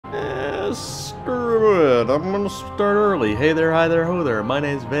Screw it, I'm gonna start early. Hey there, hi there, ho there. My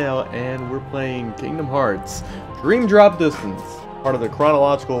name's Vale, and we're playing Kingdom Hearts Dream Drop Distance, part of the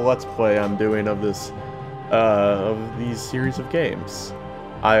chronological Let's Play I'm doing of this, of these series of games.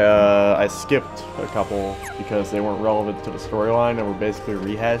 I skipped a couple because they weren't relevant to the storyline and were basically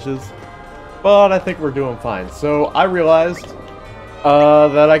rehashes, but I think we're doing fine. So I realized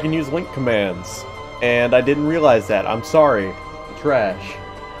that I can use link commands, and I didn't realize that. I'm sorry. Trash.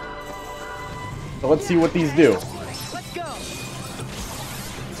 So let's see what these do. Let's go.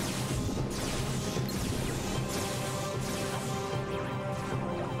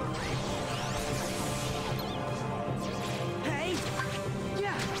 Hey.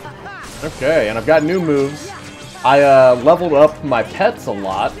 Yeah. Okay, and I've got new moves. I leveled up my pets a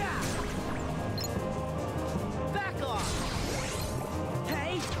lot. Back off.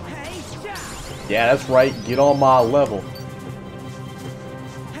 Hey, hey, Yeah, that's right. Get on my level.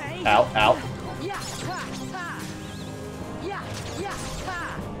 hey. Ow, ow.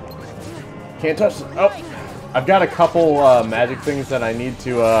 Can't touch this. Oh, I've got a couple magic things that I need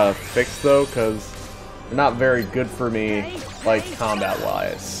to fix though, because they're not very good for me, like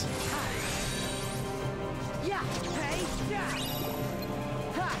combat-wise.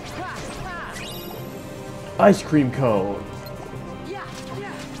 Ice cream cone.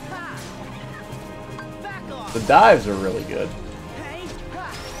 The dives are really good.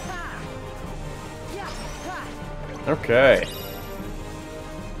 Okay.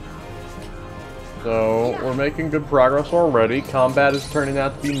 So, we're making good progress already. Combat is turning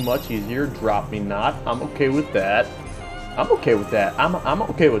out to be much easier. Drop me not. I'm okay with that. I'm okay with that. I'm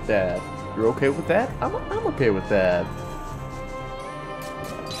okay with that. You're okay with that? I'm okay with that.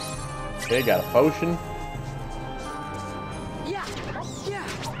 Okay, got a potion.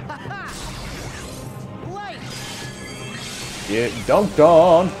 Get dunked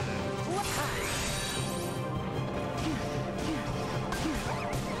on.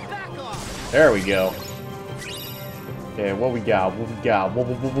 There we go. Okay, what we got? What we got?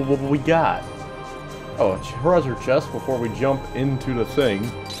 What we got? Oh, a treasure chest before we jump into the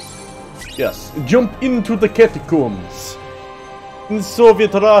thing. Yes, jump into the catacombs. In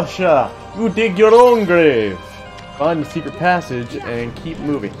Soviet Russia, you dig your own grave. Find the secret passage and keep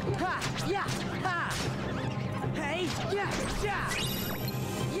moving.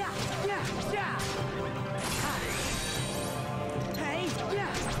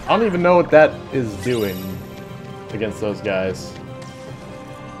 I don't even know what that is doing against those guys.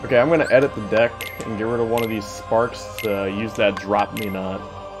 Okay, I'm gonna edit the deck and get rid of one of these sparks to use that drop me not.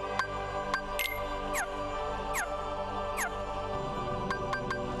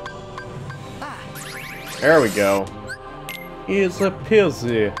 There we go. Easy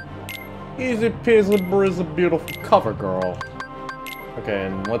peasy. Easy peasy breezy beautiful cover girl. Okay,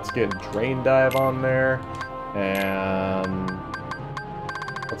 and let's get Drain Dive on there. And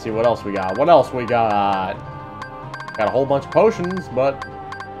let's see what else we got. What else we got? Got a whole bunch of potions, but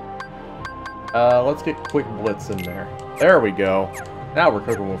let's get Quick Blitz in there. There we go. Now we're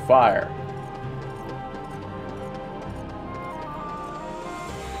cooking with fire.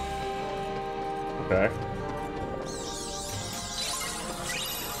 Okay.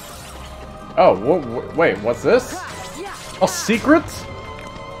 Oh, wait, what's this? A secret?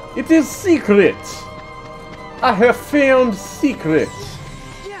 It is secret! I have found secret!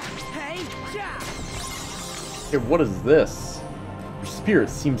 Okay, what is this? Your spirit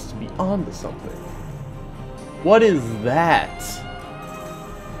seems to be onto something. What is that?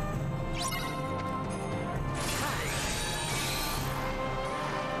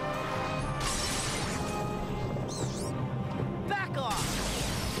 Back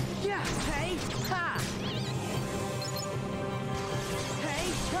off. Yeah, hey, ha.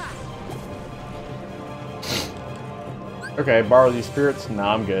 Hey, ha. Okay, borrow these spirits?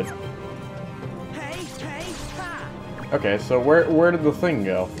 Nah, I'm good. Okay, so where did the thing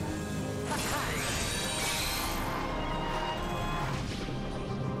go?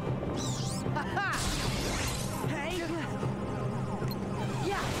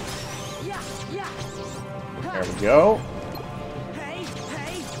 There we go.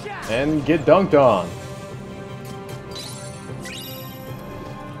 And get dunked on.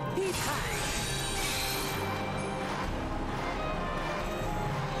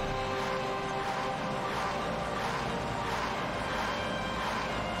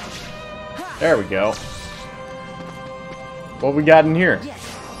 There we go. What we got in here?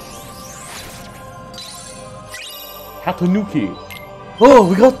 Katanuki. Oh,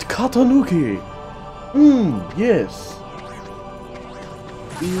 we got Katanuki. Yes.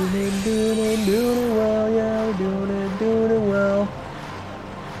 Doing it well, yeah, we're doing it well.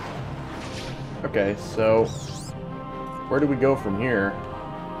 Okay, so where do we go from here?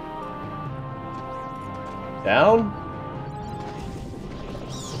 Down?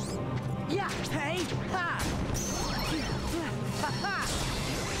 Yeah, hey, ha! Ha ha!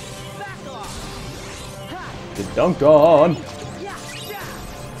 Back off! Ha! Get dunked on! Yeah, yeah!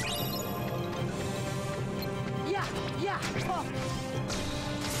 Yeah, yeah! Oh.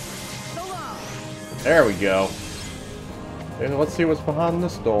 So long! There we go. Okay, let's see what's behind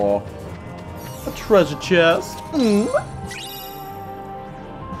this door. A treasure chest.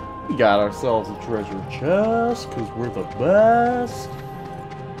 We got ourselves a treasure chest, because we're the best.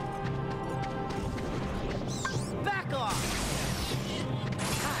 Back off!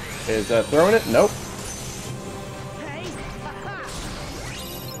 Is that throwing it? Nope. Hey! Ha ha!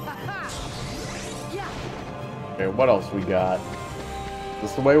 Ha ha! Yeah! Okay, what else we got? Is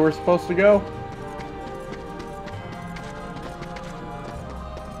this the way we're supposed to go?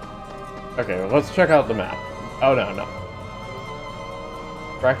 Okay, well, let's check out the map. Oh, no, no.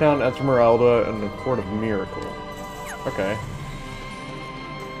 Track down Esmeralda and the Court of Miracle. Okay.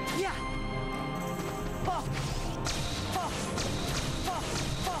 Yeah! Oh. Oh. Oh.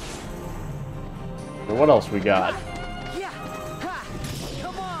 Oh. So what else we got? Yeah! Ha!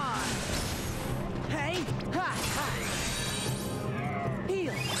 Come on! Hey! Ha! Ha!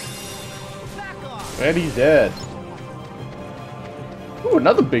 Heal! Back off! And he's dead. Ooh,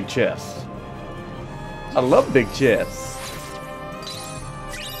 another big chest. I love big chests.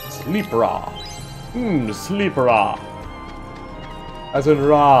 Sleep raw. Sleep raw. As in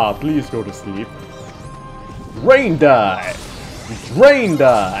raw, please go to sleep. Drain dive. Drain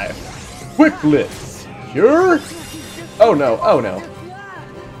dive. Quick blitz. Cure? Oh no, oh no.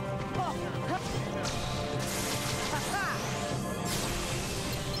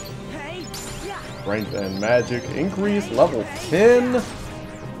 Hey! Yeah! Strength and magic increase level 10.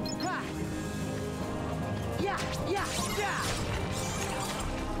 Yeah! Yeah! Yeah!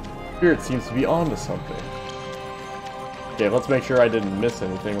 Spirit seems to be onto something. Okay, let's make sure I didn't miss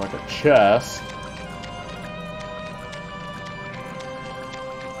anything like a chest.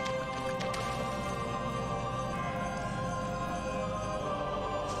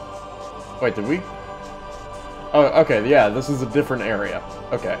 Wait, did we? Oh, okay, yeah, this is a different area.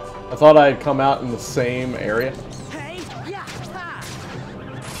 Okay. I thought I'd come out in the same area. Hey! Yeah! Ha!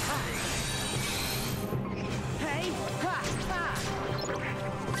 Hey! Ha! Ha!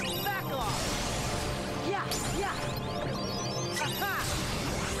 Back off! Yeah! Yeah! Ha!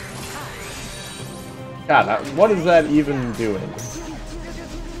 God, what is that even doing?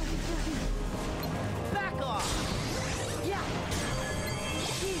 Back off! Yeah!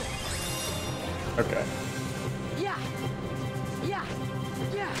 Heal! Okay. Yeah! Yeah!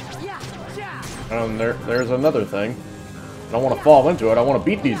 Yeah! Yeah! Yeah! There's another thing. I don't want to fall into it. I want to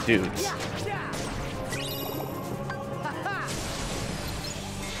beat these dudes. Yeah! Yeah! Ha-ha!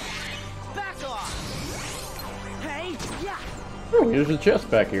 Back off! Hey! Yeah! Oh, here's a chest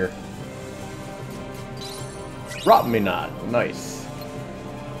back here. Drop me not. Nice.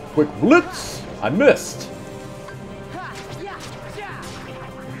 Quick blitz. I missed. Ha! Yeah! Yeah!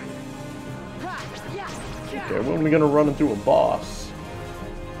 Ha! Yeah! Yeah! Okay, when are we gonna run into a boss?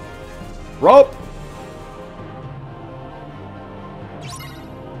 Rope.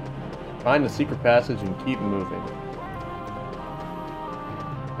 Find the secret passage and keep moving.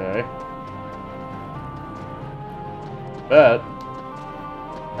 Okay. That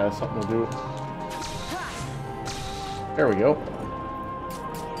has something to do. There we go.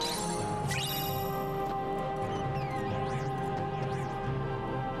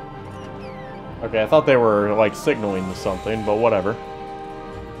 Okay, I thought they were, like, signaling to something, but whatever.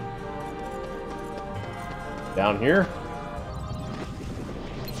 Down here?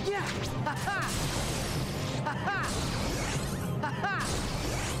 Yeah! Ha-ha! Ha-ha! Ha-ha!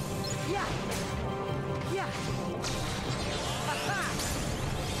 Yeah! Yeah!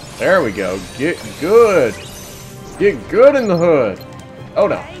 Ha-ha! There we go. Get good. Get good in the hood. Oh,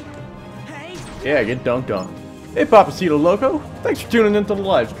 no. Hey! Hey! Yeah, get dunked on. Hey, Papacito Loco. Thanks for tuning into the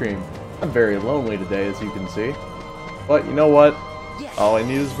live stream. I'm very lonely today, as you can see. But you know what? Yes. All I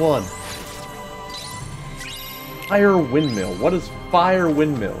need is one. Fire windmill. What is fire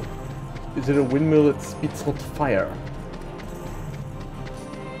windmill? Is it a windmill that spits out fire?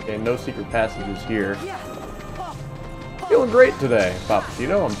 Okay, no secret passages here. Yeah! Oh. Feeling great today,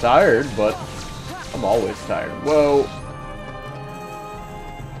 Papacito. I'm tired, but I'm always tired. Whoa.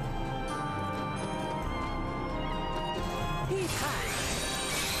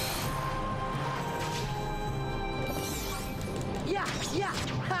 Yeah! Yeah!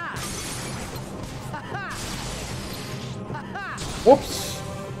 Ha! Ha-ha! Ha-ha! Whoops.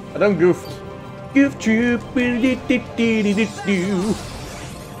 I done goofed. Goof Troop.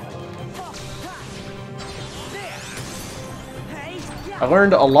 I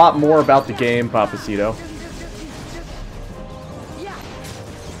learned a lot more about the game, Papacito.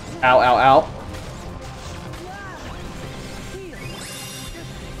 Ow, ow, ow.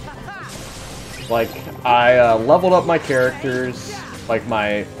 Like, I leveled up my characters, like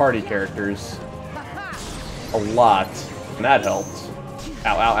my party characters, a lot, and that helped.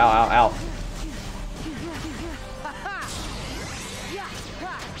 Ow, ow, ow, ow, ow.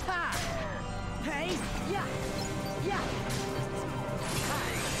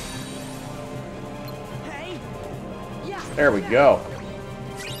 There we go.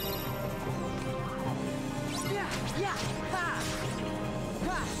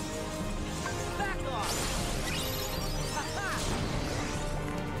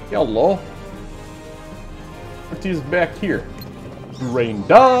 Hello. What is back here? Rain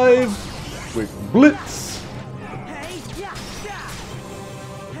dive with blitz.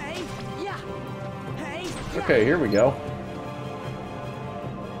 Okay, here we go.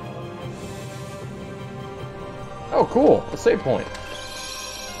 Oh, cool. A save point.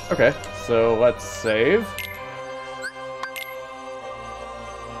 Okay, so let's save.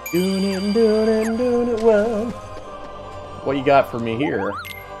 Doing it well. What you got for me here?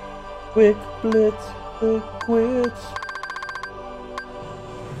 Quick blitz, quick quits.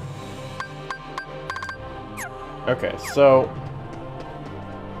 Okay, so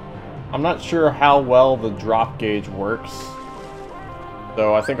I'm not sure how well the drop gauge works.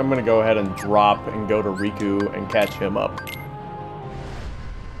 So I think I'm gonna go ahead and drop and go to Riku and catch him up.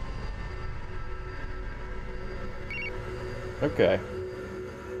 Okay.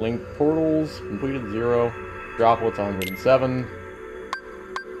 Link portals completed 0. Droplets 107.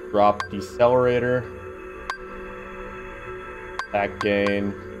 Drop decelerator. Attack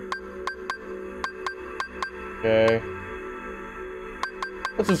gain. Okay.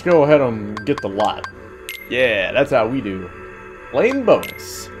 Let's just go ahead and get the lot. Yeah, that's how we do. Lane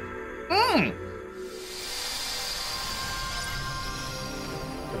bonus.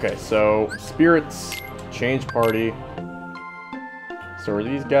 Okay, so spirits, change party. So are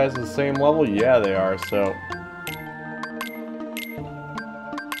these guys the same level? Yeah, they are, so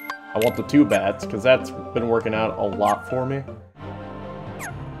I want the 2 bats, because that's been working out a lot for me.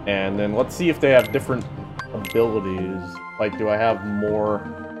 And then let's see if they have different abilities. Like, do I have more?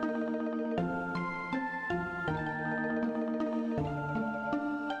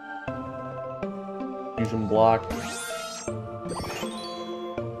 Fusion block.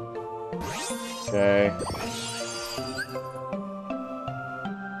 Okay.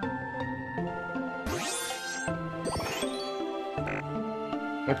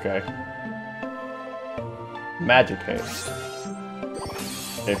 Okay. Magic haste.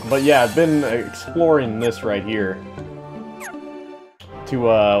 Okay, but yeah, I've been exploring this right here to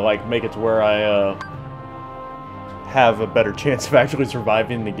like make it to where I have a better chance of actually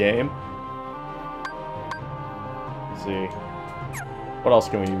surviving the game. Let's see. What else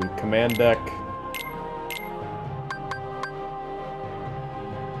can we do? Command deck.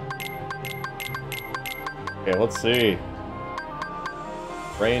 Okay, let's see.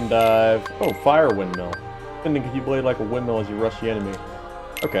 Rain dive. Oh, fire windmill. Bending keyblade like a windmill as you rush the enemy.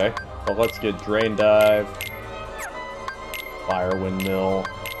 Okay, well let's get drain dive. Fire windmill.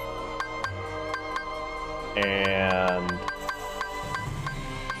 And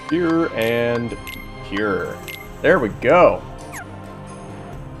cure and cure. There we go.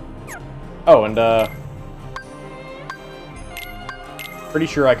 Oh, and pretty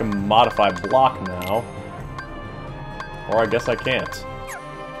sure I can modify block now. Or I guess I can't.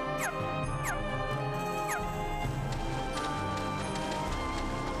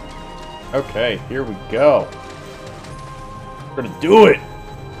 Okay, here we go. We're gonna do it!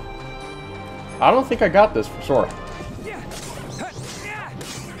 I don't think I got this for Sora.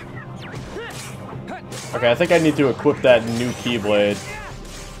 Okay, I think I need to equip that new Keyblade.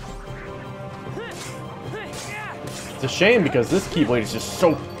 It's a shame because this Keyblade is just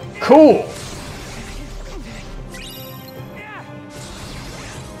so cool!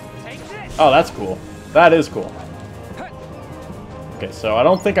 Oh, that's cool. That is cool. Okay, so I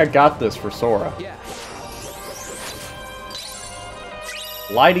don't think I got this for Sora.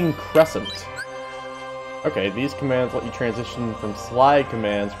 Lighting Crescent. Okay, these commands let you transition from slide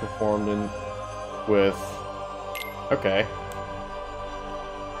commands performed in with... Okay.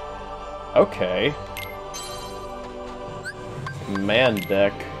 Okay. Command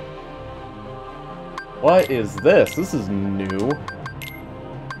deck. What is this? This is new.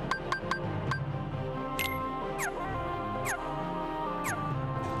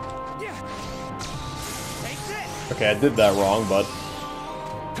 Okay, I did that wrong, but...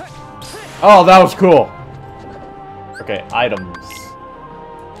 Oh, that was cool! Okay, items.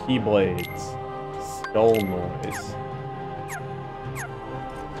 Keyblades. Skull noise.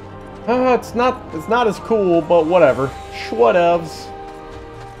 It's not as cool, but whatever. Schwhatevs.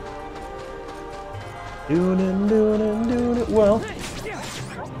 Doing it well.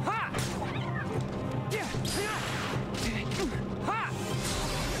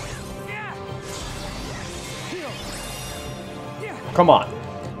 Come on.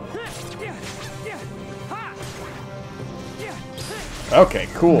 Okay,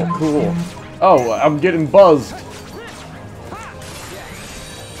 cool. Oh, I'm getting buzzed.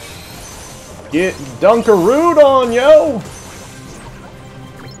 Get Dunkarood on, yo!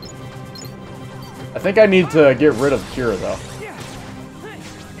 I think I need to get rid of Cure, though.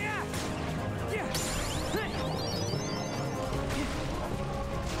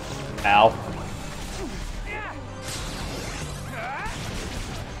 Ow.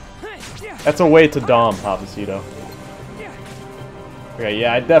 That's a way to Dom, Papacito. Okay,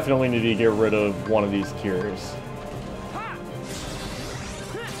 yeah, I definitely need to get rid of one of these Cures.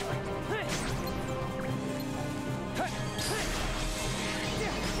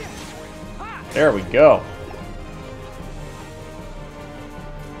 There we go.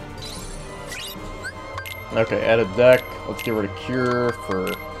 Okay, edit deck. Let's get rid of Cure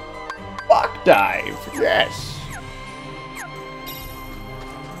for Fuck Dive. Yes.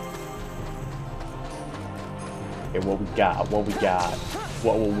 Okay, what we got? What we got?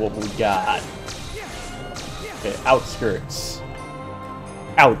 What we got? Okay, outskirts.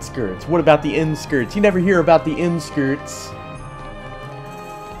 Outskirts. What about the inskirts? You never hear about the inskirts.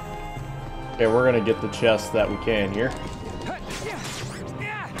 Okay, we're gonna get the chest that we can here.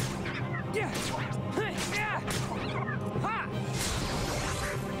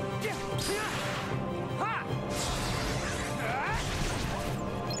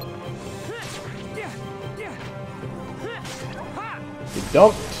 You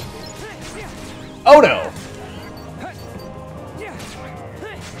dunked. Oh no!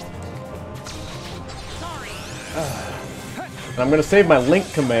 And I'm gonna save my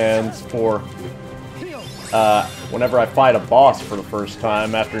link commands for whenever I fight a boss for the first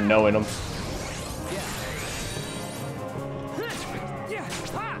time after knowing them.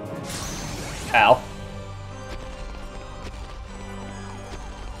 Ow.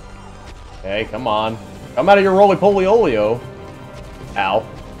 Okay, come on. Come out of your roly-poly-olio. Ow.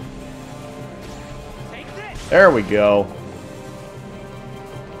 There we go.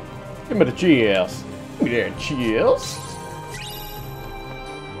 Give me the cheers. Give me that cheers.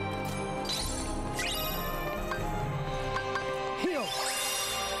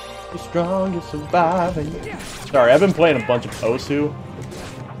 You're strong, you're surviving. Sorry, I've been playing a bunch of Osu.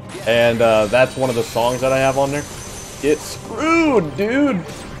 And that's one of the songs that I have on there. Get screwed, dude!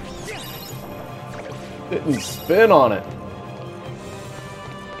 Didn't spin on it.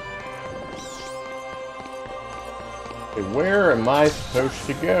 Okay, where am I supposed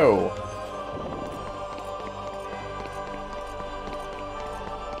to go?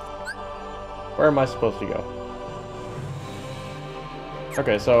 Where am I supposed to go?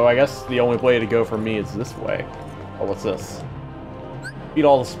 Okay, so I guess the only way to go for me is this way. Oh, what's this? Beat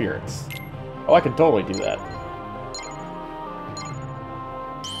all the spirits. Oh, I could totally do that.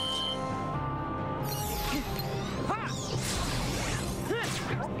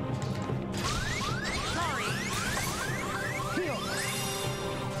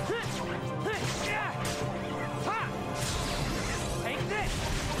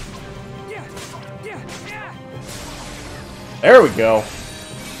 There we go.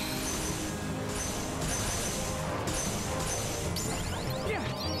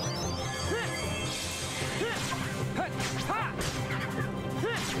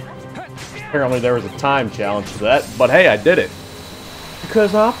 Apparently there was a time challenge to that, but hey, I did it.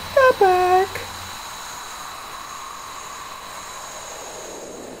 Because I'm epic.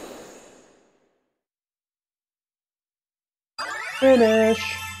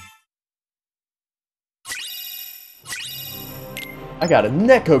 Finish. I got a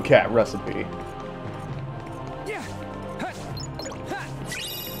Neko Cat recipe.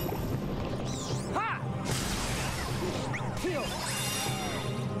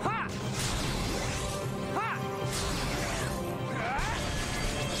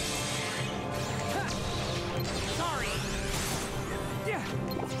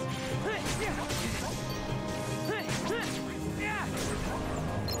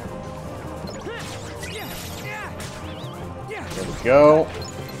 There we go.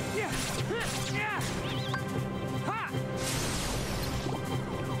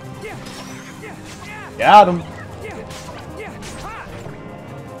 Got him.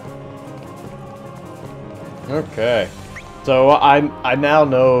 Okay. So I now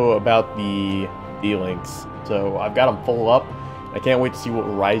know about the D-Links. So I've got them full up. I can't wait to see what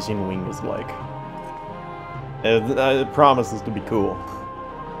Rising Wing is like. It promises to be cool.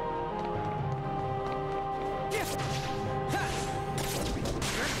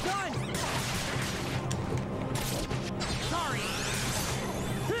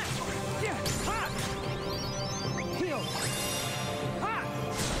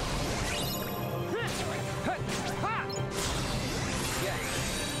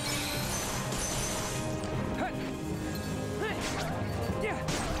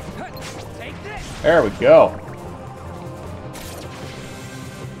 There we go.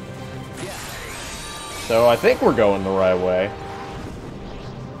 So I think we're going the right way.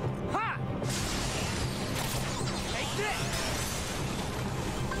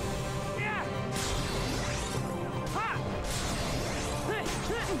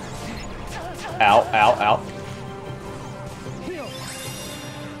 Ow, ow, ow.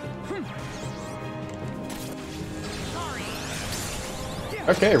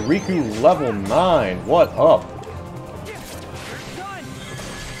 Okay, Riku level 9. What up?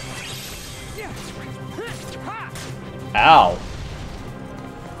 Ow.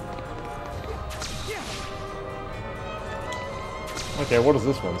 Okay, what does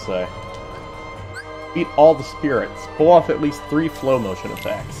this one say? Beat all the spirits. Pull off at least 3 flow motion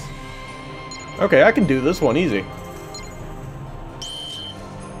attacks. Okay, I can do this one easy.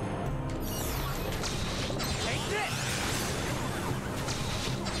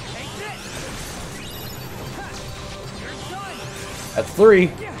 That's 3.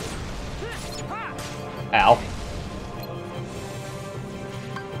 Ow.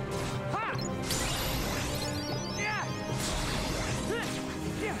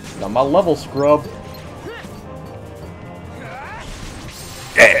 Got my level scrub.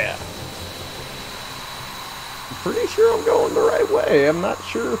 Yeah. I'm pretty sure I'm going the right way. I'm not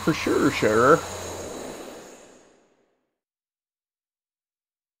sure for sure.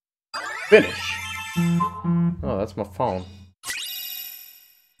 Finish. Oh, that's my phone.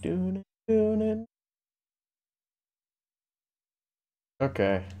 Doing it.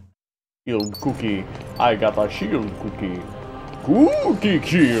 Okay. Shield cookie. I got a shield cookie. Cookie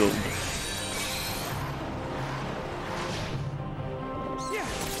killed.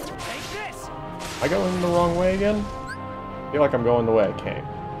 Am I going the wrong way again? I feel like I'm going the way I came.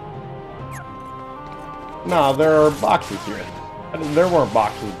 Nah, there are boxes here. There weren't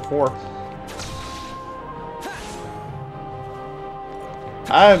boxes before.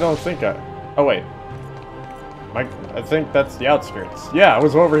 I don't think I... Oh, wait. I think that's the outskirts. Yeah, I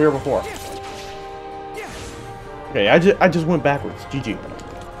was over here before. Okay, I just went backwards. GG.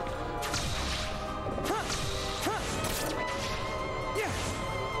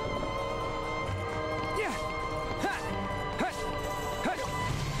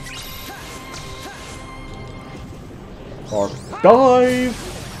 Or dive!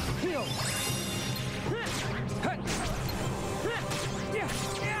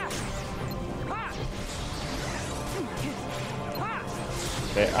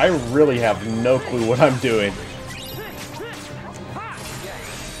 Okay, I really have no clue what I'm doing.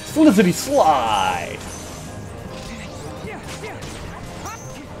 Slizzity slide!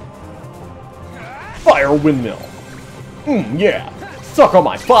 Fire windmill! Yeah! Suck on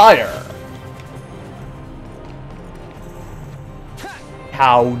my fire!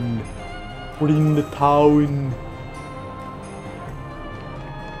 Town! We're in the town!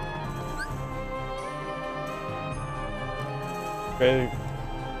 Okay.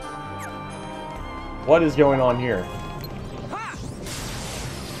 What is going on here?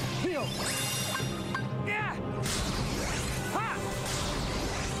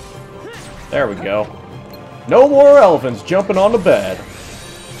 There we go. No more elephants jumping on the bed.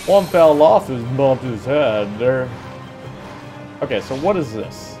 One fell off and bumped his head. There. Okay, so what is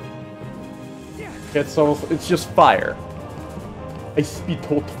this? It's just fire. I spit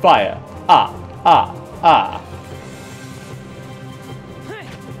hot fire. Ah.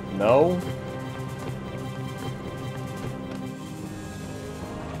 No.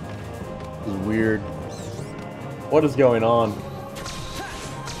 This is weird. What is going on?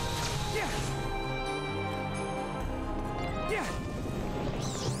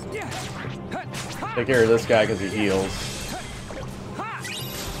 Take care of this guy because he heals.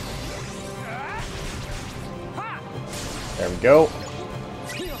 There we go.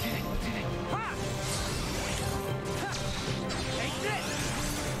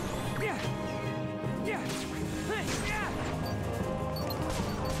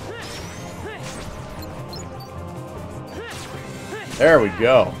 There we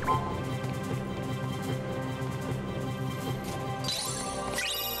go.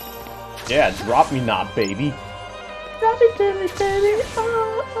 Yeah, drop me not, baby. Drop it to me, baby.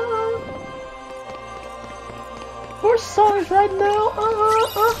 More songs right now.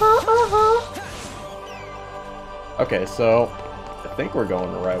 Okay, so I think we're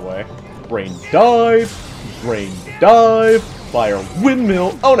going the right way. Rain dive, fire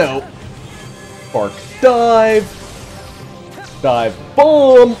windmill. Oh no. Spark dive, dive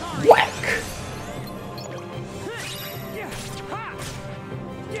bomb, whack.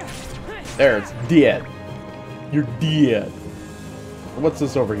 There, it's dead. You're dead. What's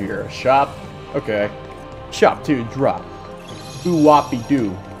this over here? A shop? Okay. Shop 2, drop. Ooh whoppy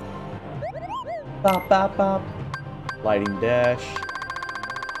doo. Bop bop bop. Lighting dash.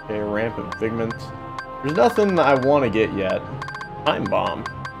 Okay, rampant figment. There's nothing I want to get yet. Time bomb.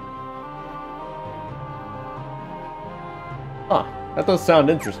 Huh. That does sound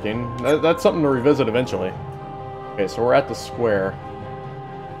interesting. That's something to revisit eventually. Okay, so we're at the square.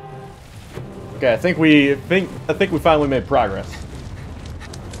 Okay, I think we finally made progress.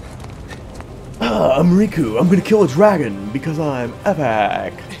 I'm Riku. I'm gonna kill a dragon because I'm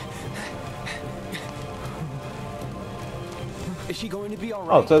epic. Is she going to be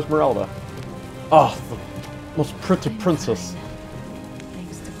alright? Oh, it says Esmeralda. Oh, the most pretty princess.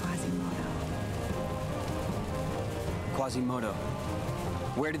 Thanks to Quasimodo. Quasimodo.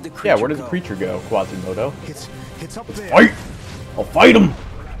 Where did the creature go? Yeah, where did the creature go, Quasimodo? It's up there. Fight! I'll fight him!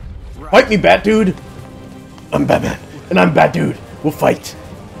 Fight me, Bat Dude! I'm Batman, and I'm Bat Dude. We'll fight.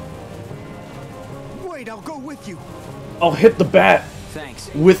 Wait, I'll go with you. I'll hit the bat Thanks.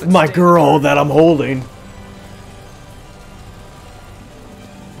 with But my stay girl that I'm holding.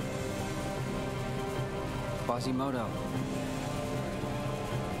 Quasimodo.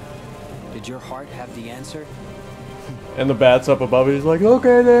 Did your heart have the answer? And the bat's up above it. He's like,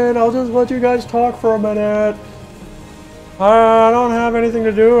 okay then, I'll just let you guys talk for a minute. I don't have anything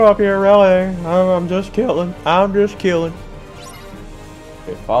to do up here, really. I'm just killing. I'm just killing.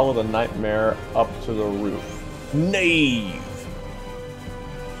 Okay, follow the nightmare up to the roof. Knave!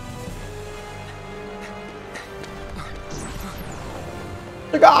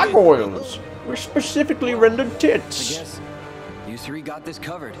 The gargoyles! We're specifically rendered I tits. guess you three got this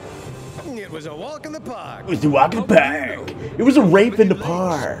covered. It was a walk in the park. It was a walk in the park. It was a rape in the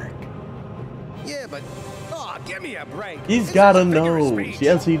park. Yeah, but give me a break. He's This got a is figure of nose. speech.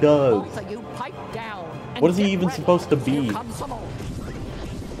 Yes, he does. Both of you pipe down. and What is he get even ready. supposed to be? Here comes some more.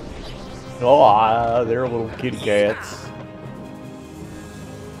 Oh, they're little kitty cats.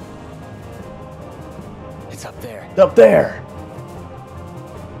 It's up there. It's up there.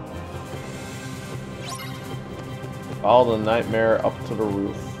 Follow the nightmare up to the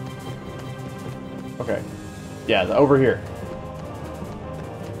roof. Okay. Yeah, over here.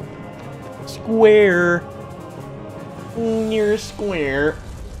 Square. You're a square.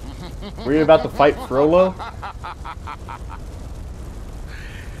 Were you about to fight Frollo?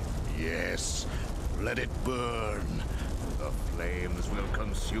 Yes, let it burn. The flames will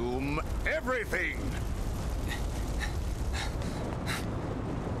consume everything.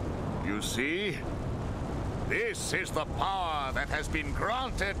 You see? This is the power that has been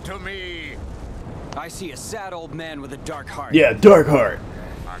granted to me. I see a sad old man with a dark heart. Yeah, dark heart.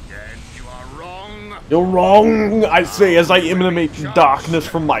 Again, you are wrong. You're wrong, I say as I emanate darkness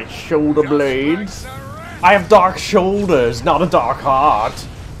from my shoulder blades. I have dark shoulders, not a dark heart.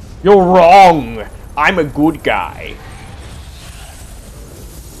 You're wrong. I'm a good guy.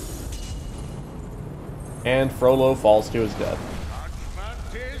 And Frollo falls to his death.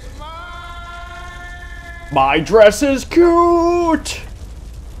 Judgment is mine. My dress is cute!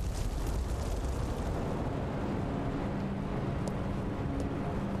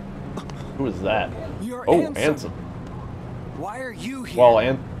 Who is that? You're Oh, handsome. Ansem. Why are you here? Well,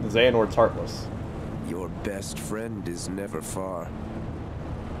 Xehanort's heartless. Your best friend is never far.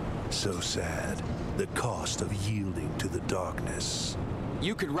 So sad. The cost of yielding to the darkness.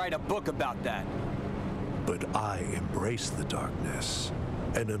 You could write a book about that. But I embrace the darkness.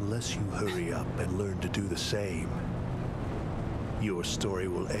 And unless you hurry up and learn to do the same, your story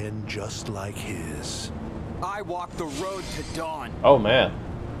will end just like his. I walk the road to dawn. Oh, man.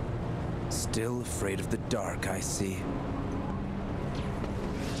 Still afraid of the dark, I see.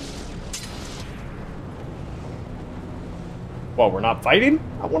 Well, we're not fighting?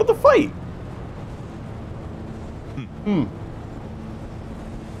 I wanted to fight.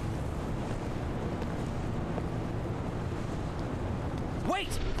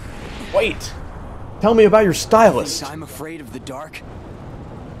 Wait! Wait. Tell me about your stylist. Think I'm afraid of the dark?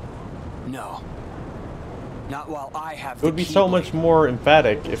 No. Not while I have It would the be so Keyblade. much more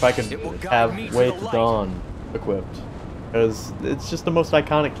emphatic if I could It will guide have me to Way the to light. Dawn equipped. Because it's just the most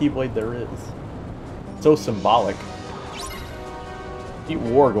iconic Keyblade there is. So symbolic. Eat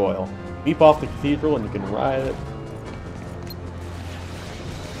Wargoyle. Leap off the cathedral and you can ride it.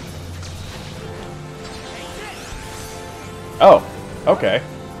 Oh, okay.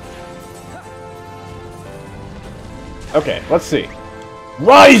 Okay, let's see.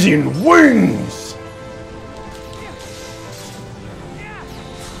 Rising Wings!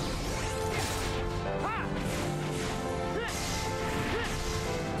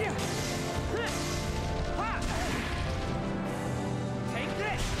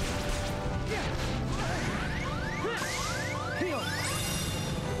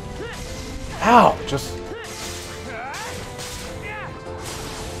 Ow! Just...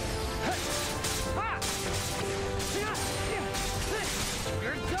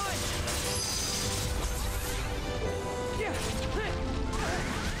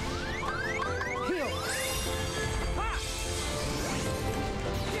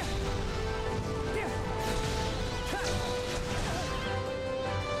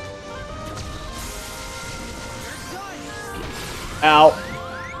 Ow.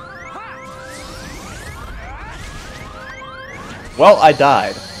 Well, I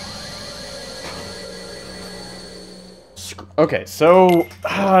died. Okay, so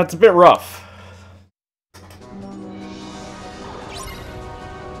it's a bit rough.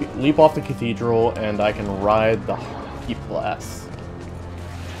 Leap off the cathedral, and I can ride the heat blast.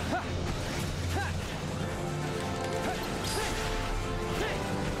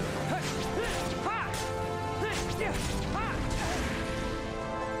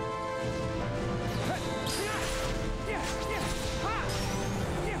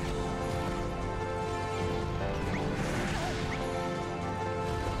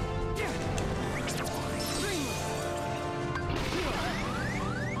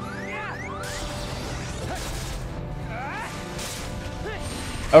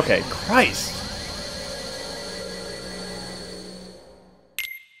 Okay, Christ!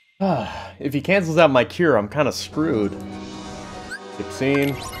 If he cancels out my cure, I'm kind of screwed. Skip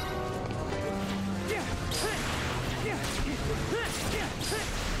scene.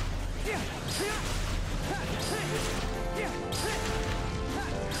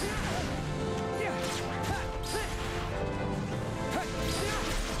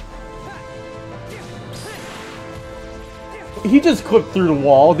 He just clipped through the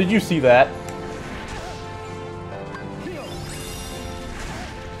wall. Did you see that?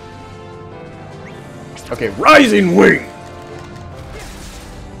 Okay, Rising Wing!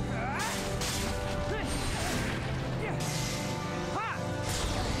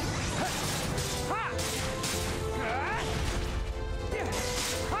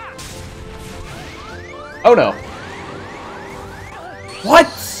 Oh no. What?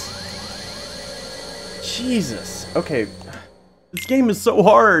 Jesus. Okay. This game is so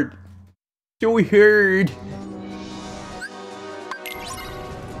hard. So weird.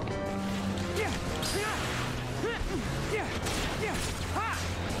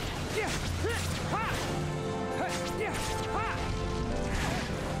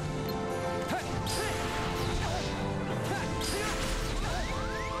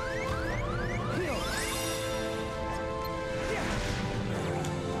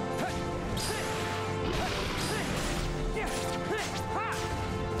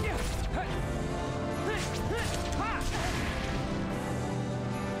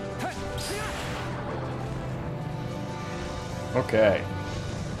 Okay.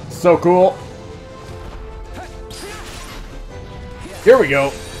 So cool. Here we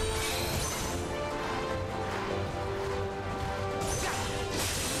go.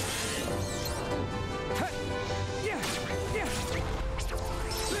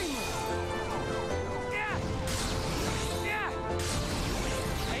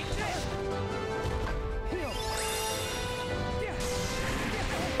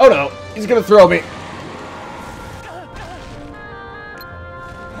 Oh no, he's gonna throw me.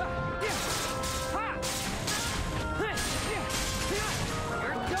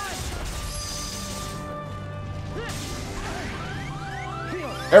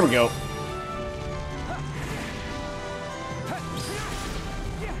 There we go.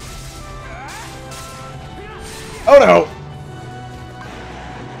 Oh no!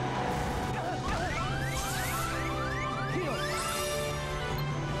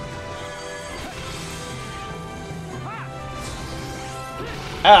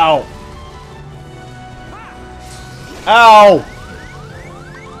 Ow! Ow!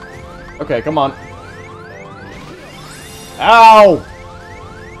 Okay, come on. Ow!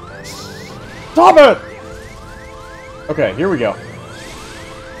 Stop it! Okay, here we go.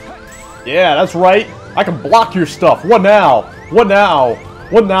 Yeah, that's right. I can block your stuff. What now? What now?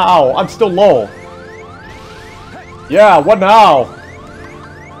 What now? I'm still low. Yeah, what now?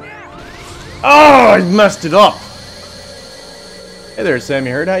 Oh, I messed it up. Hey there, Sammy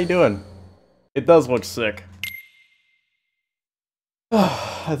Hurd. How you doing? It does look sick.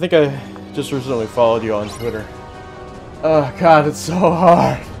 I think I just recently followed you on Twitter. Oh, God, it's so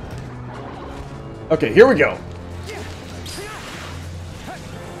hard. Okay, here we go.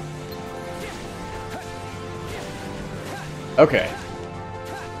 Okay.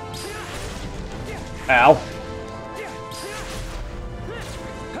 Ow.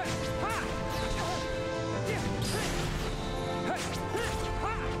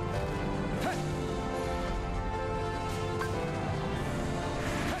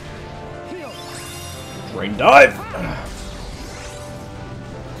 Rain dive.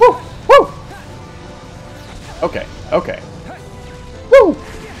 Woo! Woo! Okay, okay. Woo!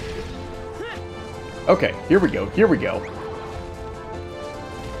 Okay, here we go, here we go.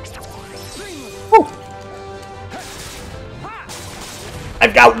 Woo!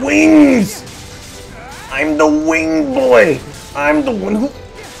 I've got wings! I'm the wing boy! I'm the one who...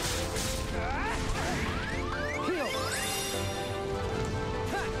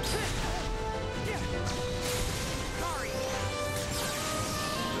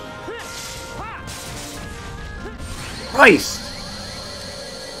 Christ!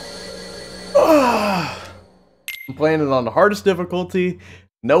 I'm playing it on the hardest difficulty.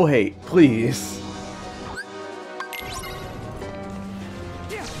 No hate, please.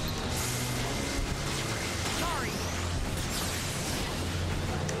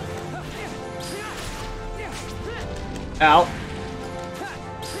 Ow.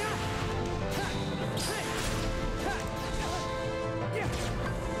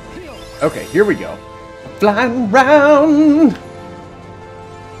 Okay, here we go. Flying around,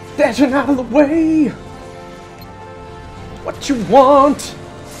 dashing out of the way. What you want?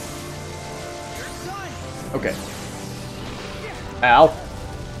 Okay. Ow.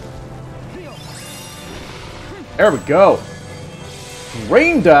 There we go.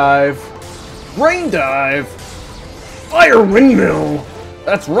 Rain dive. Rain dive. Fire windmill.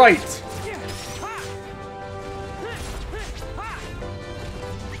 That's right.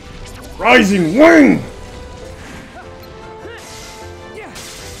 Rising wing.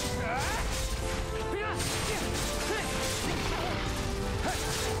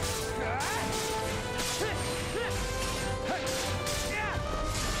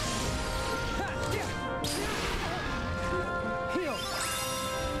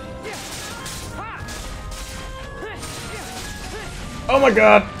 Oh my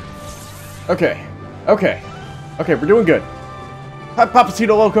god! Okay. Okay. Okay, we're doing good. Hi,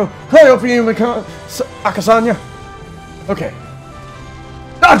 Papacito Loco. Hi, Opium Akasanya. Okay.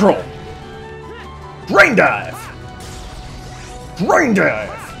 Dodge roll! Drain dive! Drain dive!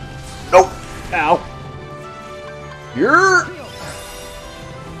 Nope! Ow. You're...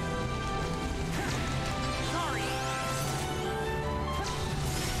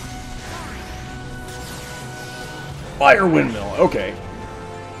 Fire windmill, okay.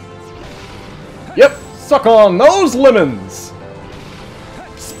 Yep, suck on those lemons!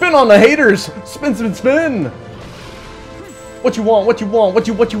 Spin on the haters! Spin, spin, spin! What you want, what you want, what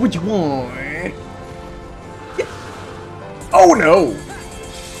you want? Yeah. Oh no!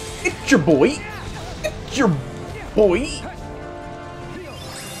 It's your boy! It's your boy!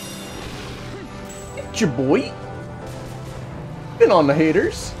 It's your boy! Spin on the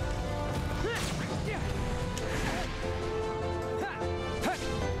haters!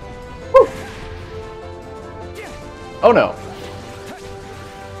 Oh no.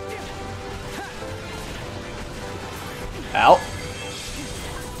 Ow.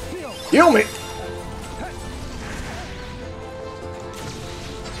 Heal me.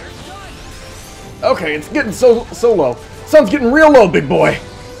 Okay, it's getting so low. Sun's getting real low, big boy.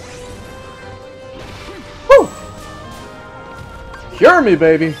 Woo! Cure me,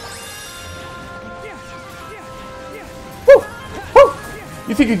 baby. Woo! Woo!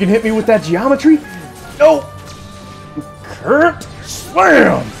 You think you can hit me with that geometry? No! Kurt,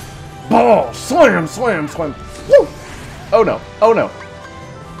 slam! Ball, slam, slam, slam. Woo! Oh no, oh no.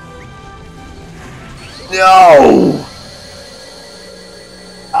 No!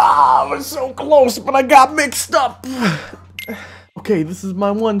 Ah, I was so close, but I got mixed up. Okay, this is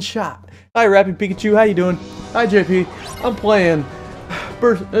my one shot. Hi, Rapid Pikachu, how you doing? Hi, JP. I'm playing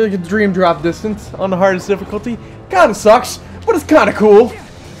Dream Drop Distance on the hardest difficulty. Kinda sucks, but it's kinda cool.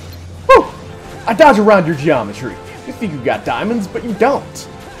 Woo! I dodge around your geometry. You think you got diamonds, but you don't.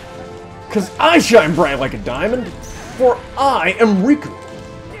 Cause I shine bright like a diamond, for I am Riku.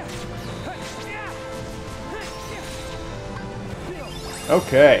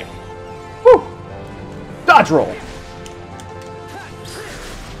 Okay. Woo! Dodge roll!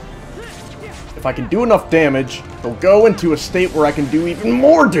 If I can do enough damage, they'll go into a state where I can do even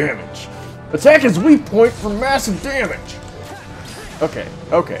more damage. Attack his weak point for massive damage. Okay,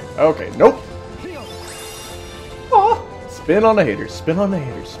 okay, okay. Nope. Oh, spin on the haters, spin on the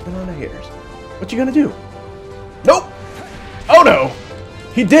haters, spin on the haters. What you gonna do? Nope. Oh no!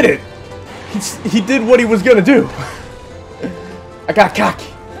 He did it! He did what he was gonna do. I got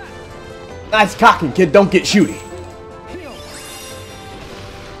cocky. Nice cocking, kid. Don't get shooty.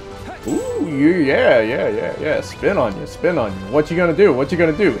 Ooh, yeah. Spin on you, spin on you. What you gonna do? What you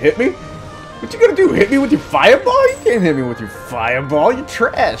gonna do? Hit me? What you gonna do? Hit me with your fireball? You can't hit me with your fireball. You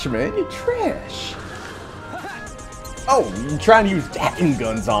trash, man. You trash. Oh, you're trying to use Gatling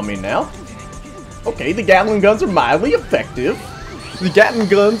guns on me now? Okay, the Gatling guns are mildly effective. The Gatling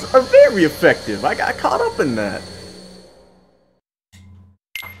guns are very effective. I got caught up in that.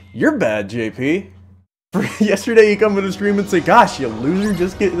 You're bad, JP. Yesterday you come in the stream and say, "Gosh, you loser,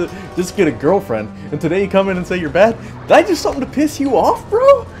 just get a girlfriend." And today you come in and say you're bad. Did I do something to piss you off,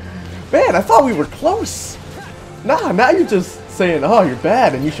 bro? Man, I thought we were close. Nah, now you're just saying, "Oh, you're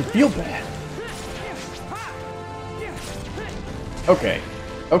bad, and you should feel bad." Okay,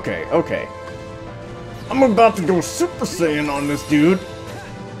 okay, okay. I'm about to go Super Saiyan on this dude.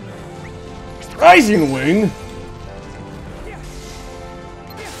 Rising Wing.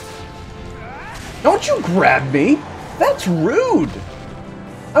 Don't you grab me! That's rude!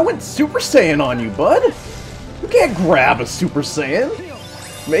 I went Super Saiyan on you, bud! You can't grab a Super Saiyan!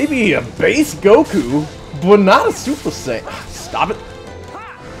 Maybe a base Goku, but not a Super Saiyan. Stop it!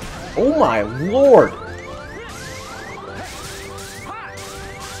 Oh my lord!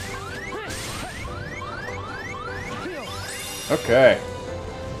 Okay.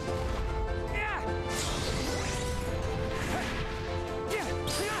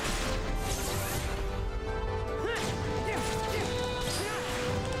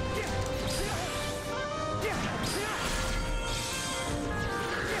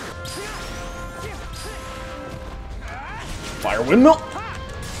 Fire windmill?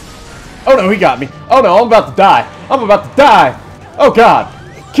 Oh no, he got me. Oh no, I'm about to die. I'm about to die. Oh god.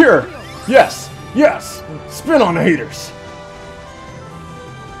 Cure. Yes. Yes. Spin on the haters.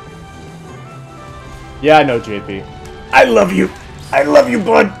 Yeah, I know, JP. I love you. I love you,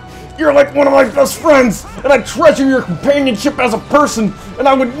 bud. You're like one of my best friends, and I treasure your companionship as a person, and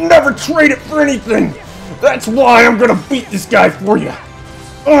I would never trade it for anything. That's why I'm gonna beat this guy for you.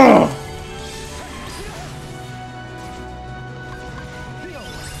 Ugh.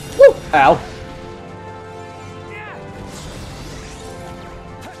 Woo! Ow.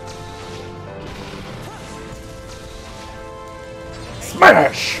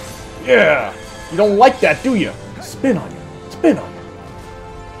 Smash! Yeah! You don't like that, do you? Spin on you. Spin on you.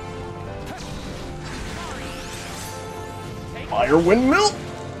 Fire windmill?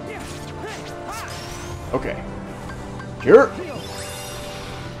 Okay. Cure.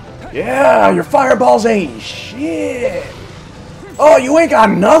 Yeah, your fireballs ain't shit. Oh, you ain't got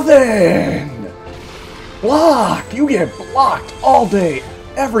nothing. Block. You get blocked all day,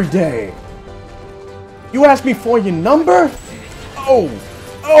 every day. You ask me for your number? Oh.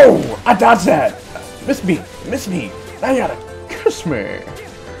 Oh, I dodged that. Miss me. Miss me. Now you gotta kiss me.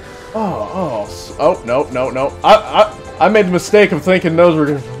 Oh, no. I made the mistake of thinking those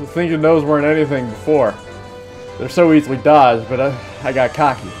weren't anything before. They're so easily dodged, but I got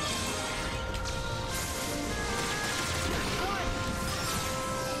cocky.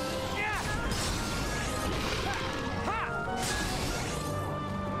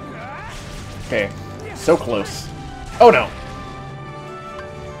 Okay, so close. Oh no.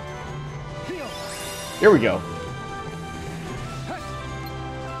 Here we go.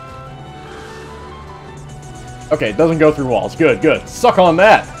 Okay, it doesn't go through walls. Good, good. Suck on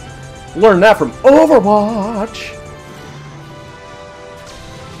that. Learn that from Overwatch.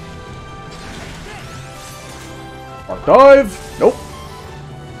 Arc dive. Nope.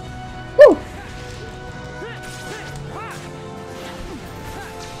 Woo.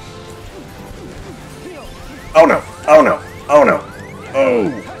 Oh no. Oh no. Oh no.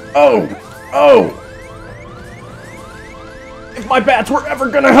 Oh. Oh. Oh. If my bats were ever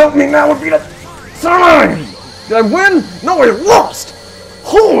gonna help me, now would be the time! Did I win? No, I lost!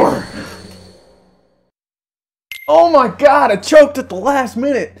 Whore! Oh my god, I choked at the last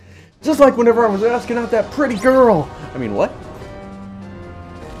minute! Just like whenever I was asking out that pretty girl! I mean, what?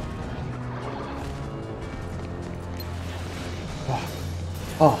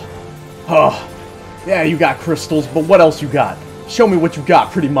 Oh. Yeah, you got crystals, but what else you got? Show me what you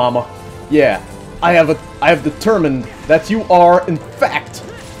got, pretty mama. Yeah. I have determined that you are, in fact,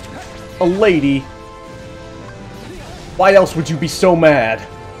 a lady. Why else would you be so mad?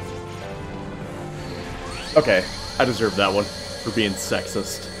 Okay, I deserve that one for being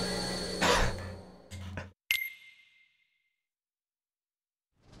sexist.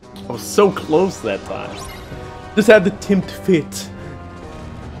 I was so close that time. Just had the tempt fit.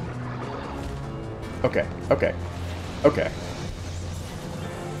 Okay, okay, okay.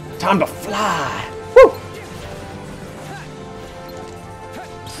 Time to fly! Woo!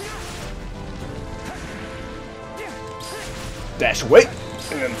 Dash away,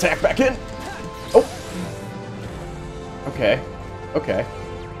 and then attack back in. Oh! Okay, okay.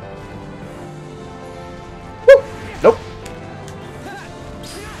 Woo! Nope.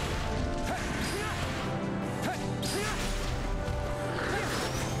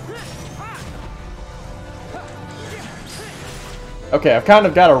 Okay, I've kind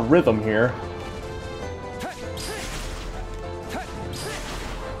of got a rhythm here.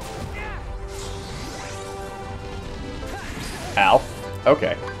 Ow.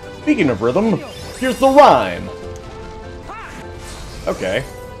 Okay. Speaking of rhythm, here's the rhyme. Okay.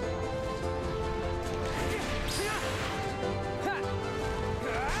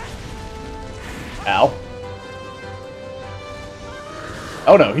 Ow.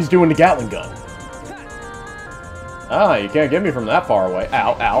 Oh no, he's doing the Gatling gun. Ah, you can't get me from that far away.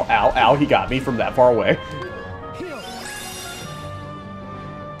 Ow, ow, ow, ow, he got me from that far away.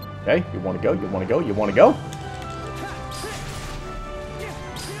 Okay, you wanna go, you wanna go, you wanna go?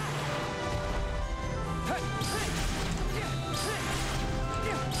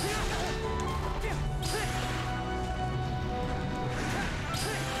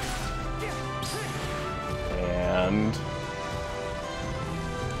 And...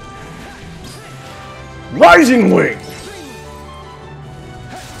 Rising Wing!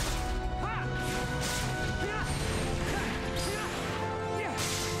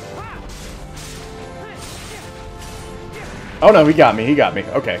 Oh no, he got me, he got me.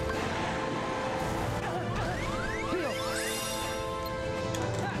 Okay.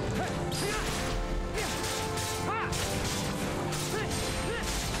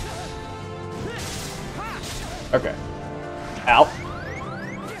 Okay. Ow.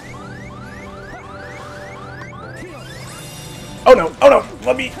 Oh no, oh no,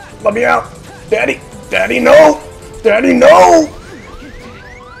 let me out. Daddy, Daddy, no! Daddy, no!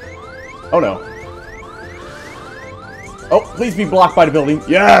 Oh no. Oh, please be blocked by the building.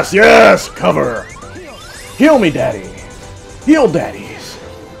 Yes, yes, cover. Heal me, Daddy. Heal daddies.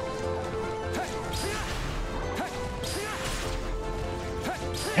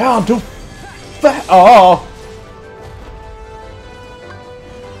 Yeah, I'm too fat. Oh.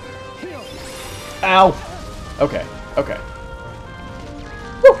 Ow. Okay, okay.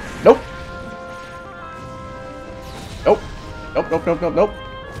 Woo. Nope. Nope. Nope, nope, nope, nope, nope.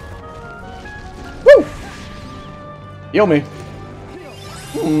 Woo! Heal me.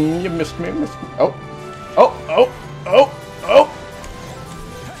 You missed me, missed me. Oh. Oh, oh, oh, oh.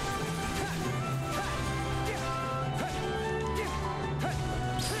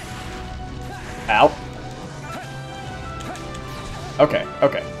 Ow. Okay,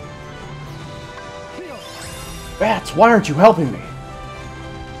 okay. Bats, why aren't you helping me?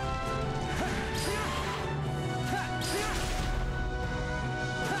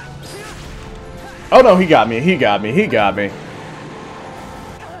 Oh no, he got me, he got me, he got me.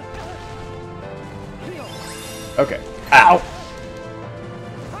 Okay. Ow.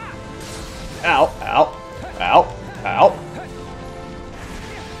 Ow, ow, ow, ow.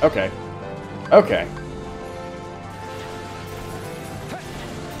 Okay. Okay.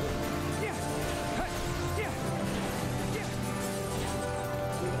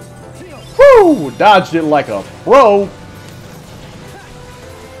 Woo! Dodged it like a pro.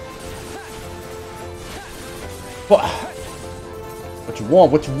 What you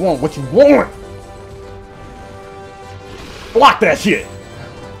want? What you want? What you want? Block that shit!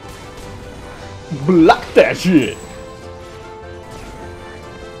 Block that shit!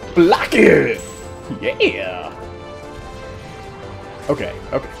 Block it! Yeah! Okay,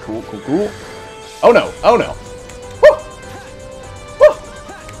 okay, cool, cool, cool. Oh no, oh no! Woo! Woo!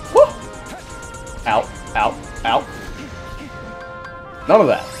 Woo! Ow, ow, ow. None of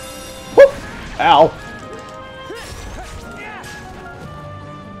that. Woo! Ow!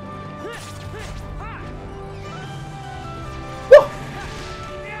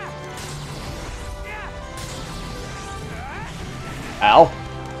 Ow.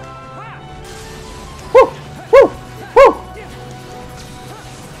 Woo! Woo! Woo!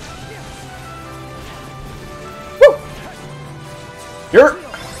 Woo! Here!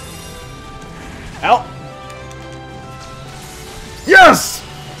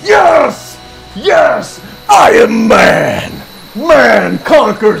 I am man! Man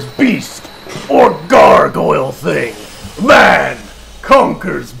conquers beast! Or gargoyle thing! Man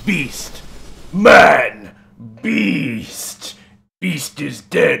conquers beast! Man! Beast! Beast is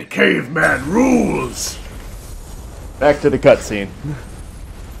dead, caveman rules! Back to the cutscene.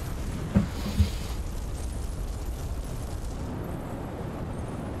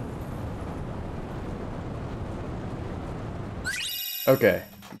 Okay,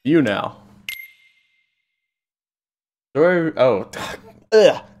 you now. Story. Oh,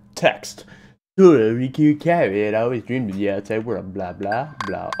 text. We could carry it. I always dreamed of the outside world. Blah blah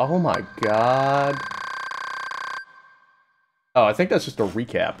blah. Oh my god. Oh, I think that's just a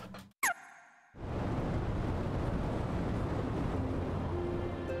recap.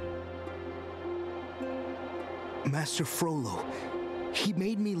 Master Frollo, he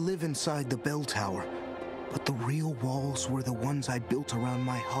made me live inside the bell tower, but the real walls were the ones I built around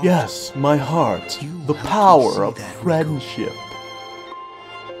my heart. Yes, my heart. You The have to power see of that, Rico. friendship.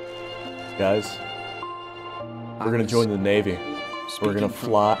 Guys, we're gonna join the Navy. We're gonna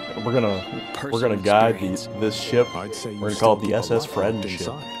fly. We're gonna guide this ship. We're gonna call it the SS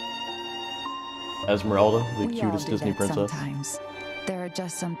Friendship. Esmeralda, the We all cutest do Disney that princess. Sometimes. There are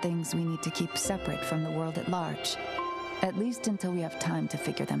just some things we need to keep separate from the world at large. At least until we have time to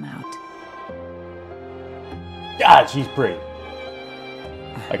figure them out. God, she's pretty.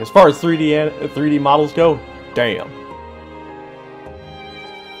 Like as far as 3D models go, damn.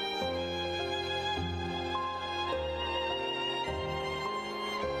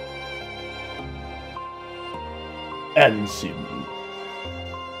 Ensign.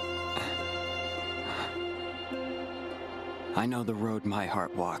 I know the road my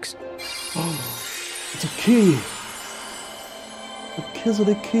heart walks. It's a key. The kiss of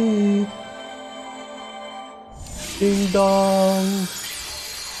the key. Ding dong.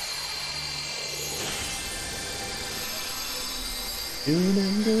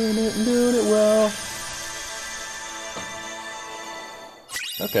 Doing it well.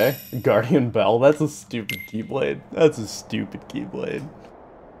 Okay, Guardian Bell. That's a stupid keyblade. That's a stupid keyblade.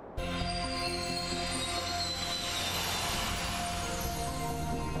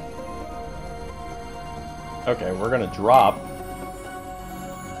 Okay, we're gonna drop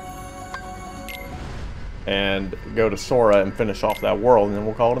and go to Sora and finish off that world, and then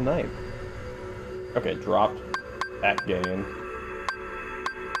we'll call it a night. Okay, dropped. At gain.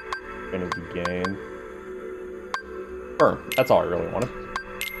 Finish the gain. Burn. That's all I really wanted.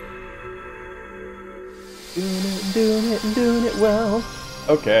 Doing it well.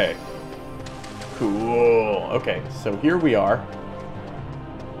 Okay. Cool. Okay, so here we are.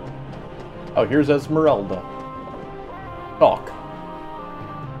 Oh, here's Esmeralda. Talk.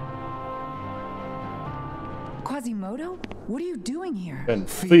 Quasimodo? What are you doing here? And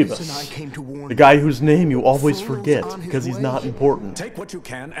Phoebus and I Phoebus. came to warn The guy whose name you always Frollo's forget on his because he's way. not important. Take what you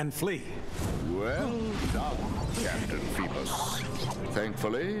can and flee. Well done, Captain Phoebus.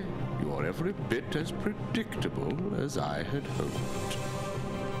 Thankfully, you are every bit as predictable as I had hoped.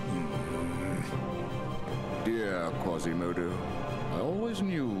 Dear Quasimodo, I always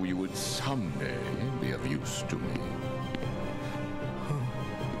knew you would someday be of use to me.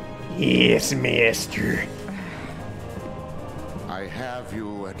 Yes, master. I have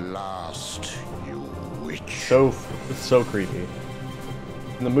you at last, you witch. It's so creepy.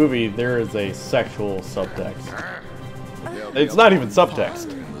 In the movie, there is a sexual subtext. It's not even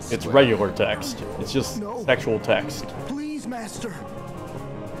subtext. It's regular text. It's just sexual text. Please, Master.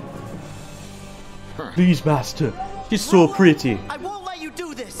 Please, master. She's so pretty. I won't let you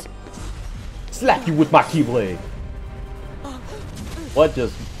do this. Slap you with my keyblade. What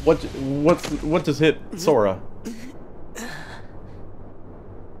just hit Sora?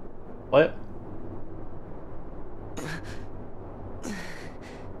 What?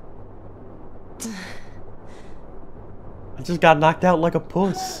 I just got knocked out like a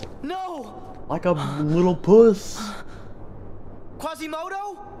puss. No! Like a little puss.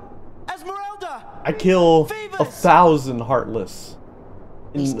 Quasimodo? Esmeralda! I kill Phoebus! 1,000 Heartless.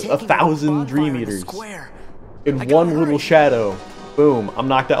 He's In taking 1,000 out a Dream bonfire in the Eaters. square. In I gotta one little hurry. shadow. Boom. I'm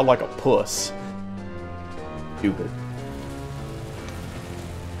knocked out like a puss. Stupid.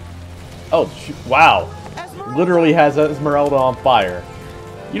 Oh, wow. Esmeralda! Literally has Esmeralda on fire.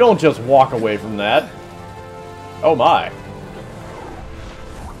 You don't just walk away from that. Oh my.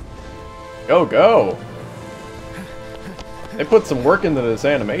 Go, go. They put some work into this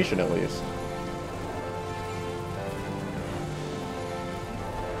animation at least.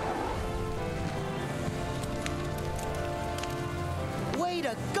 Way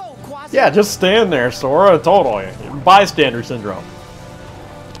to go, Quasi! Yeah, just stand there, Sora. Totally. Bystander syndrome.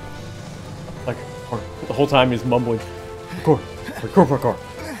 The whole time he's mumbling, parkour, parkour, parkour,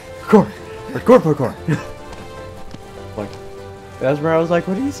 parkour, parkour, parkour. Like, that's where I was like,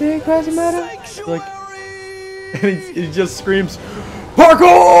 what are you saying, Quasimodo? Like, and he just screams,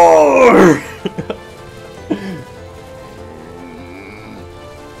 parkour!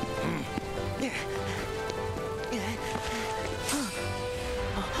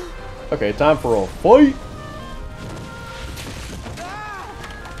 Okay, time for a fight!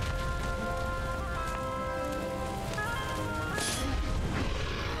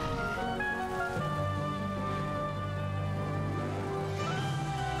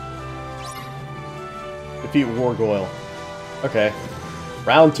 Defeat Wargoyle. Okay.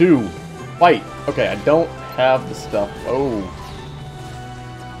 Round 2. Fight. Okay, I don't have the stuff. Oh.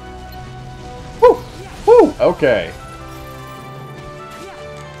 Woo! Woo! Okay.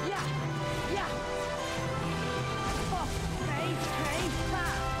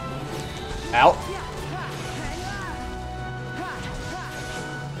 Out.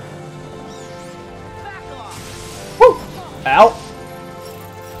 Woo! Out.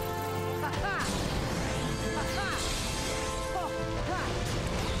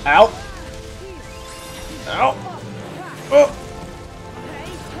 Out. Out. Oh.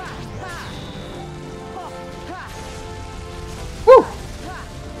 Woo.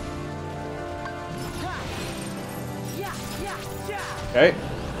 Okay.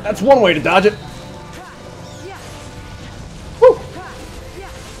 That's one way to dodge it. Woo.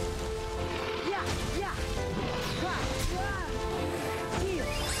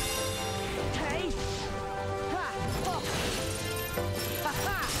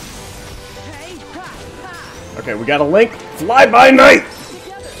 Okay, we got a link. Fly by night.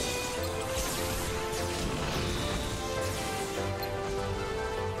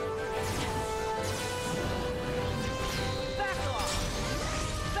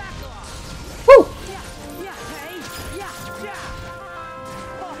 Woo!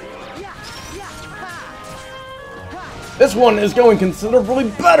 This one is going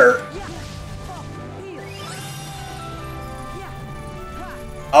considerably better.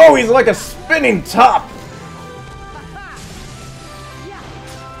 Oh, he's like a spinning top.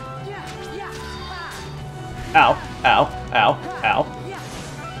 Ow, ow, ow, ow.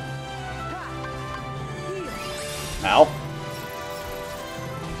 Ow.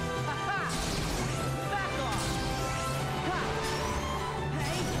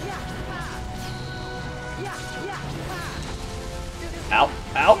 Ow,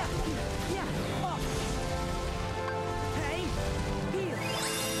 ow.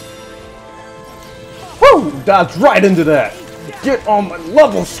 Woo! Dodge right into that. Get on my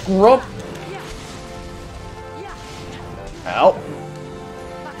level, scrub. Ow.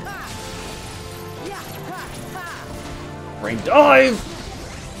 Rain dive.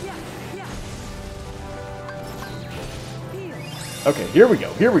 Okay, here we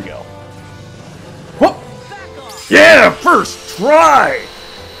go. Here we go. Whoop. Yeah, first try.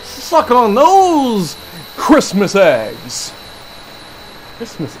 Suck on those Christmas eggs.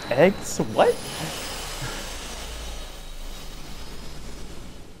 Christmas eggs? What?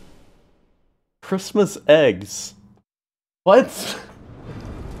 Christmas eggs. What?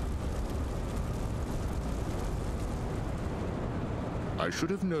 I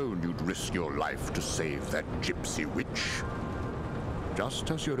should have known you'd risk your life to save that gypsy witch. Just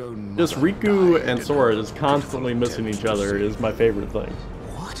as your own Just mother Riku died and in Sora her just constantly missing attempt each to other save is my favorite thing.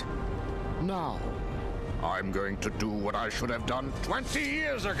 What? Now, I'm going to do what I should have done 20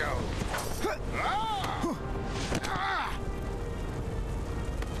 years ago. Ah! Ah!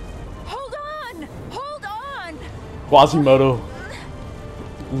 Hold on! Hold on! Quasimodo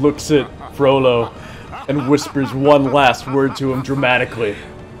looks at Frollo and whispers one last word to him dramatically.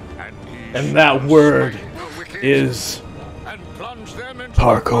 And that word is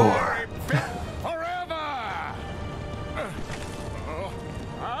parkour.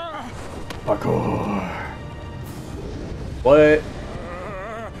 Parkour. What?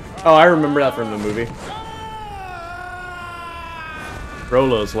 Oh, I remember that from the movie.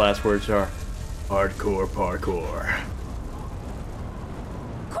 Frollo's last words are hardcore parkour.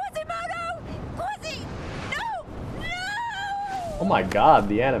 Quasimodo! No! No! Oh my god,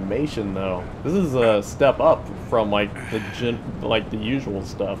 the animation though. This is a step up from like the usual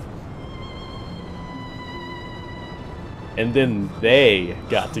stuff. And then they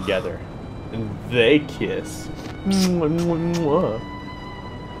got together. And they kiss. Mwah, mwah, mwah.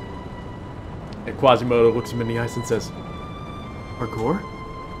 And Quasimodo looks him in the eyes and says, parkour?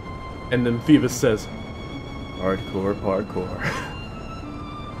 And then Phoebus says, hardcore parkour.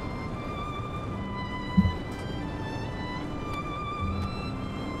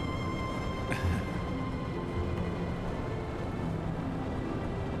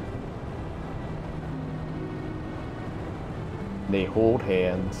 And they hold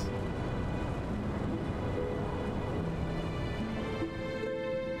hands.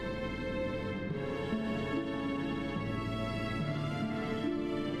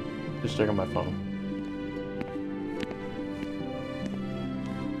 Just checking my phone.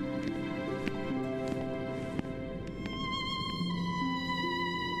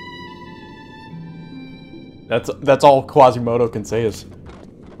 That's all Quasimodo can say is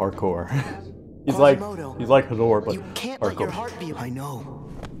parkour. he's like Hador, but You can't let your heart be. I know.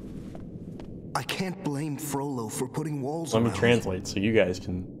 I can't blame Frollo for putting walls Let me around translate so you guys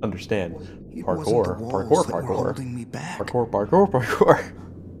can understand. It wasn't the Parkour, walls parkour, that were parkour. holding me back. Parkour, parkour, parkour.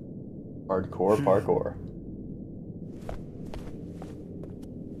 Hardcore, parkour.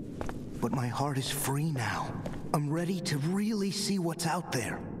 But my heart is free now. I'm ready to really see what's out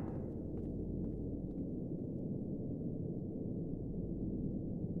there.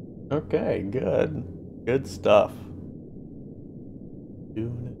 Okay, good. Good stuff.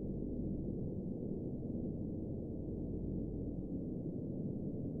 Doing it.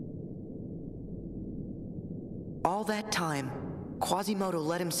 All that time, Quasimodo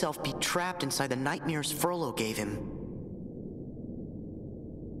let himself be trapped inside the nightmares Frollo gave him.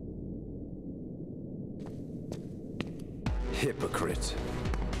 Hypocrite.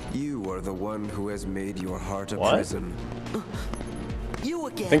 You are the one who has made your heart a What? prison. You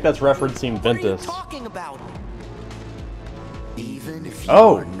again. I think that's referencing What are you Ventus. talking about? Even if you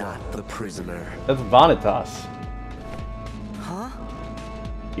Oh! are not the prisoner. That's Vanitas. Huh?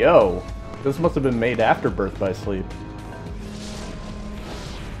 Yo, this must have been made after Birth by Sleep.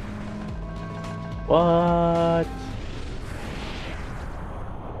 What?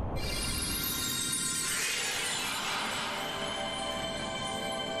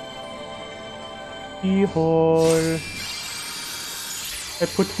 Pee hole. I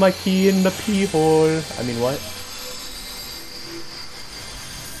put my key in the pee hole. I mean, what?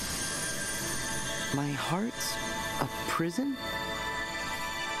 My heart's a prison?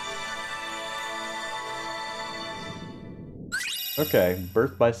 Okay,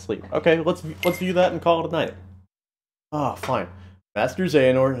 Birth by Sleep. Okay, let's view that and call it a night. Ah, fine. Master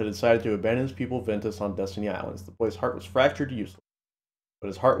Xehanort had decided to abandon his people Ventus on Destiny Islands. The boy's heart was fractured to useless, but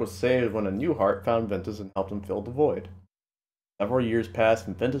his heart was saved when a new heart found Ventus and helped him fill the void. Several years passed,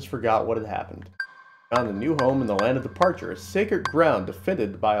 and Ventus forgot what had happened. He found a new home in the Land of Departure, a sacred ground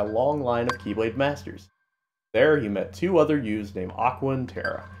defended by a long line of Keyblade Masters. There, he met two other youths named Aqua and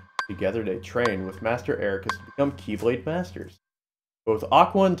Terra. Together, they trained with Master Ericus to become Keyblade Masters. Both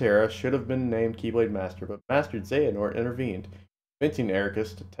Aqua and Terra should have been named Keyblade Master, but Master Xehanort intervened, convincing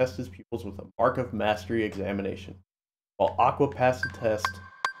Ericus to test his pupils with a Mark of Mastery examination. While Aqua passed the test,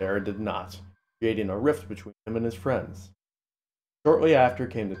 Terra did not, creating a rift between him and his friends. Shortly after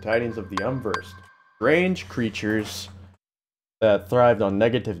came the tidings of the Unversed, strange creatures that thrived on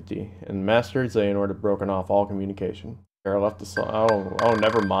negativity, and Master Xehanort had broken off all communication. Terra left the oh,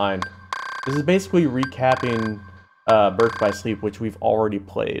 never mind. This is basically recapping Birth by Sleep, which we've already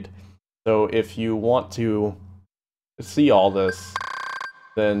played. So if you want to see all this,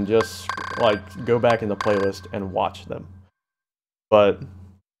 then just like go back in the playlist and watch them. But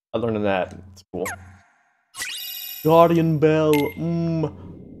other than that, it's cool. Guardian Bell.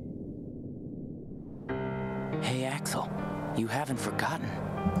 Hey, Axel, you haven't forgotten.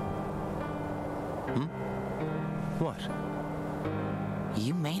 What?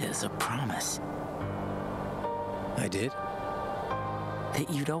 You made us a promise I did? that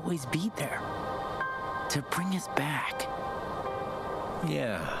you'd always be there to bring us back.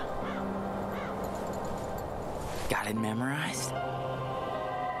 Yeah. Got it memorized?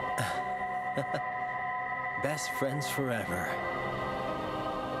 Best friends forever.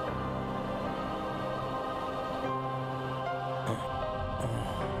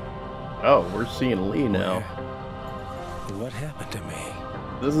 Oh, we're seeing Lee now. What happened to me?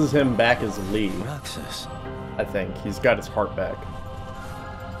 This is him back as Lee, Roxas. I think. He's got his heart back.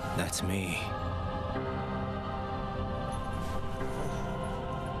 That's me.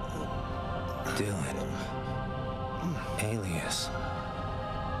 Dylan. Alias.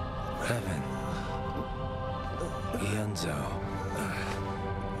 Evan. Ienzo.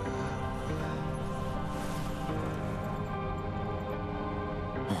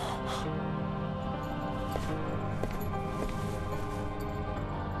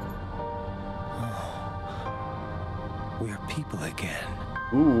 We are people again.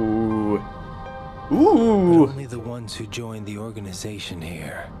 Ooh. But Ooh. only the ones who joined the organization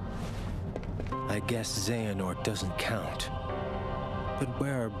here. I guess Xehanort doesn't count. But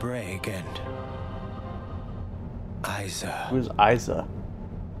where are Braig and Isa? Who's Isa?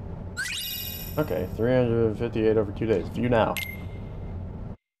 Okay, 358 over 2 days. View now.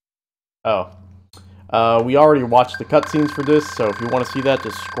 Oh. We already watched the cutscenes for this, so if you want to see that,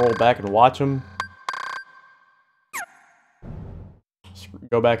 just scroll back and watch them.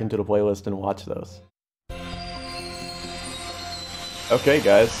 Go back into the playlist and watch those. Okay,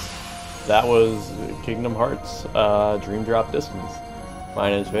 guys. That was Kingdom Hearts Dream Drop Distance. My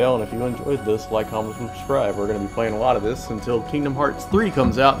name is Vale, and if you enjoyed this, like, comment, subscribe. We're going to be playing a lot of this until Kingdom Hearts 3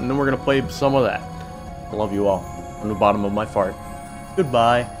 comes out, and then we're going to play some of that. I love you all from the bottom of my heart.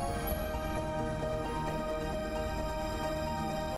 Goodbye.